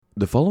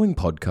The following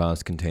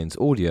podcast contains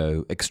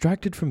audio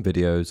extracted from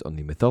videos on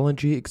the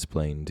Mythology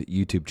Explained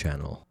YouTube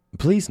channel.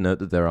 Please note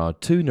that there are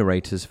two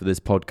narrators for this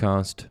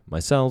podcast,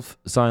 myself,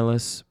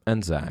 Silas,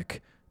 and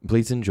Zach.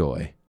 Please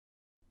enjoy.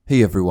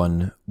 Hey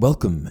everyone,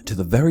 welcome to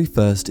the very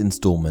first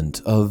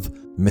installment of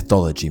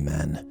Mythology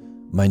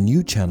Man, my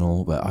new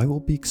channel where I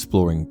will be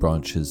exploring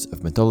branches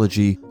of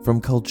mythology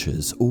from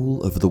cultures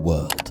all over the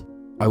world.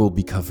 I will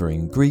be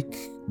covering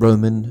Greek,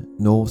 Roman,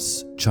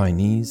 Norse,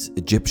 Chinese,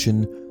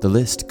 Egyptian, the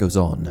list goes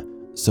on.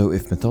 So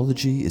if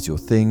mythology is your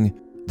thing,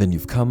 then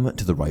you've come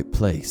to the right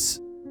place.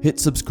 Hit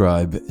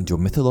subscribe and your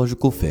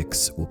mythological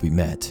fix will be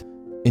met.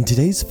 In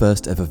today's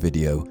first ever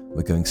video,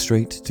 we're going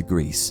straight to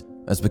Greece,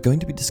 as we're going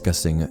to be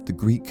discussing the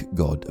Greek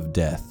god of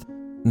death.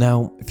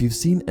 Now, if you've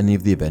seen any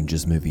of the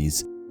Avengers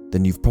movies,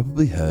 then you've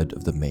probably heard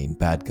of the main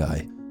bad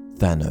guy,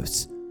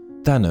 Thanos.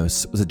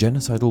 Thanos was a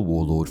genocidal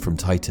warlord from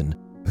Titan,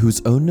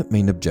 whose own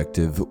main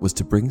objective was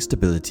to bring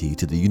stability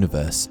to the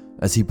universe,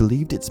 as he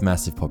believed its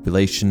massive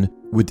population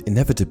would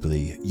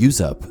inevitably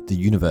use up the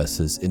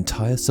universe's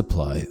entire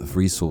supply of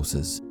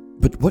resources.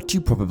 But what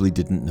you probably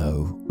didn't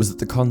know was that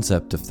the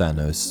concept of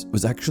Thanos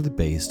was actually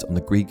based on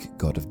the Greek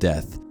god of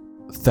death,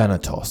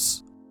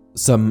 Thanatos.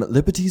 Some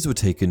liberties were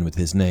taken with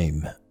his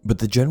name, but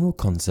the general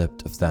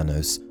concept of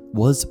Thanos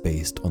was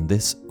based on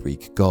this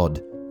Greek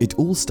god. It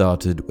all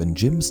started when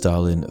Jim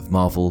Starlin of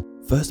Marvel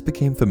first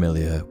became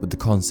familiar with the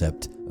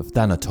concept of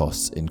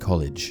Thanatos in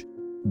college.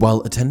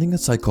 While attending a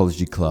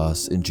psychology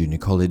class in junior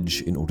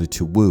college in order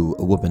to woo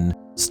a woman,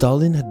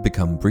 Starlin had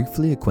become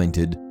briefly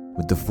acquainted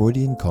with the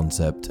Freudian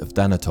concept of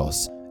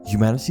Thanatos,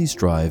 humanity's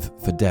drive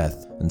for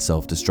death and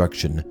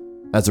self-destruction.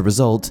 As a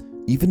result,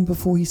 even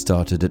before he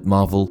started at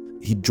Marvel,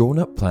 he'd drawn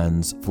up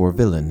plans for a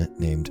villain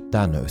named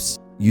Thanos,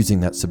 using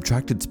that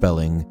subtracted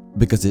spelling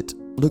because it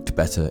looked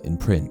better in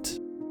print.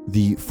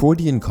 The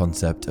Freudian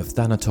concept of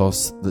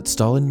Thanatos that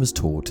Starlin was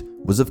taught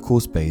was of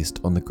course based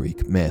on the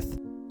Greek myth.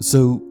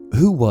 So,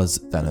 who was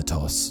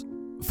Thanatos?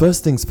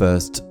 First things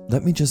first,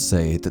 let me just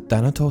say that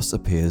Thanatos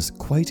appears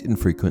quite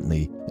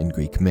infrequently in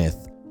Greek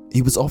myth.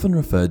 He was often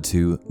referred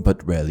to,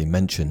 but rarely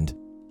mentioned.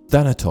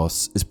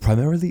 Thanatos is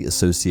primarily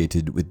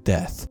associated with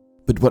death,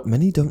 but what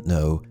many don't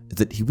know is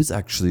that he was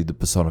actually the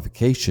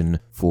personification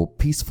for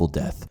peaceful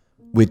death,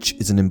 which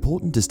is an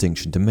important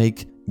distinction to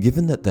make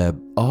given that there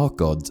are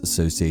gods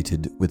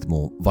associated with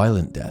more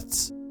violent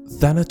deaths.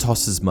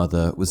 Thanatos'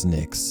 mother was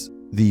Nyx,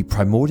 the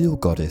primordial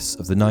goddess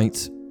of the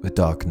night, with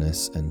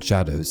darkness and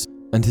shadows,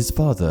 and his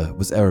father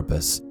was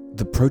Erebus,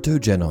 the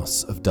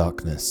protogenos of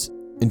darkness.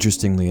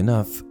 Interestingly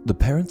enough, the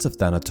parents of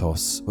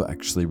Thanatos were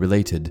actually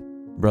related,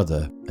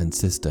 brother and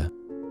sister.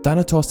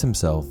 Thanatos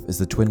himself is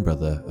the twin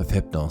brother of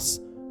Hypnos,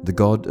 the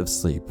god of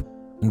sleep,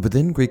 and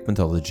within Greek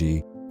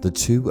mythology, the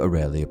two are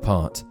rarely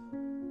apart.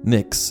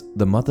 Nyx,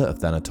 the mother of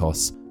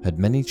Thanatos, had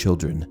many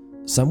children,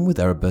 some with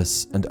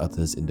Erebus and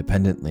others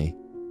independently.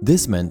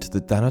 This meant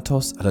that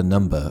Thanatos had a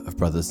number of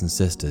brothers and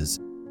sisters,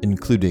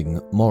 including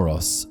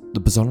Moros,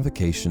 the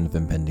personification of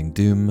impending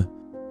doom,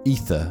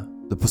 Ether,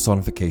 the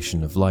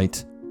personification of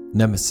light,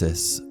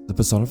 Nemesis, the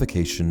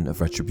personification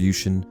of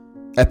retribution,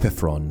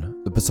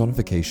 Epiphron, the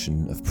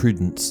personification of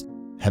prudence,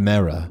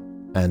 Hemera,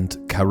 and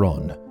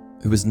Charon,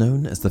 who is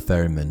known as the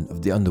ferryman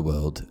of the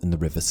underworld in the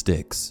river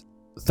Styx.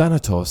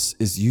 Thanatos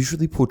is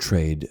usually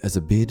portrayed as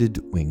a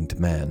bearded, winged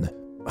man.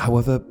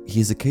 However, he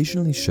is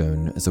occasionally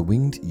shown as a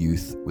winged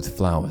youth with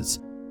flowers.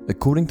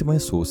 According to my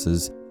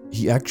sources,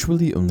 he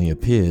actually only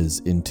appears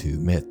in two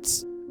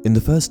myths. In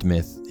the first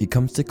myth, he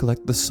comes to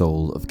collect the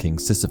soul of King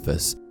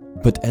Sisyphus,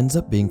 but ends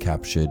up being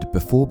captured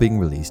before being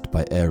released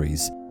by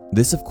Ares.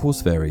 This of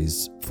course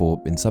varies,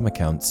 for in some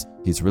accounts,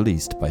 he's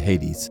released by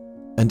Hades.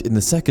 And in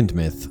the second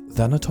myth,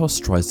 Thanatos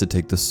tries to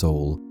take the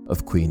soul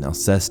of Queen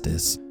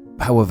Alcestis.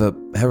 However,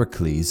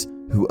 Heracles,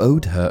 who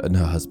owed her and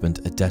her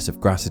husband a debt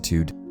of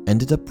gratitude,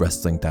 ended up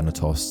wrestling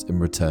Thanatos in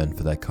return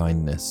for their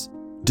kindness.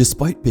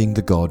 Despite being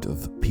the god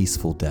of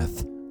peaceful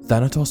death,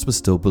 Thanatos was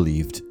still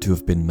believed to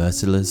have been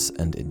merciless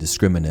and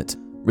indiscriminate,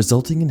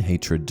 resulting in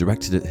hatred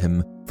directed at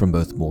him from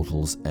both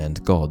mortals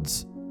and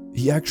gods.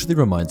 He actually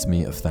reminds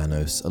me of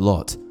Thanos a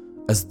lot.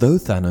 As though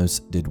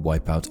Thanos did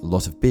wipe out a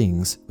lot of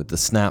beings with the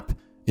snap,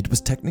 it was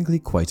technically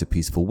quite a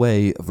peaceful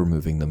way of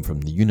removing them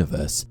from the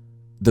universe.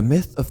 The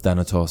myth of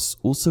Thanatos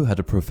also had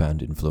a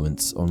profound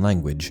influence on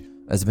language,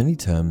 as many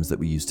terms that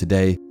we use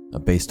today are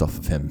based off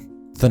of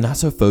him.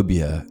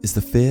 Thanatophobia is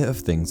the fear of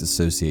things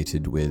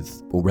associated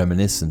with or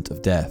reminiscent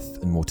of death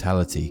and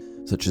mortality,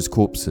 such as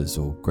corpses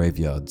or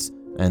graveyards,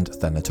 and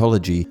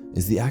thanatology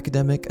is the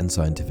academic and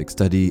scientific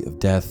study of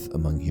death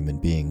among human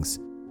beings.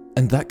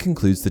 And that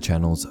concludes the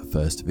channel's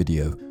first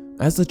video.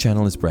 As the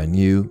channel is brand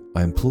new,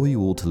 I implore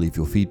you all to leave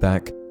your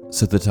feedback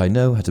so that I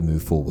know how to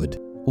move forward.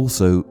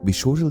 Also, be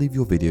sure to leave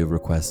your video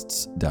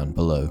requests down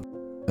below.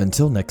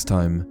 Until next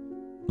time,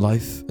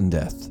 life and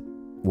death,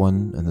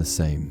 one and the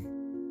same.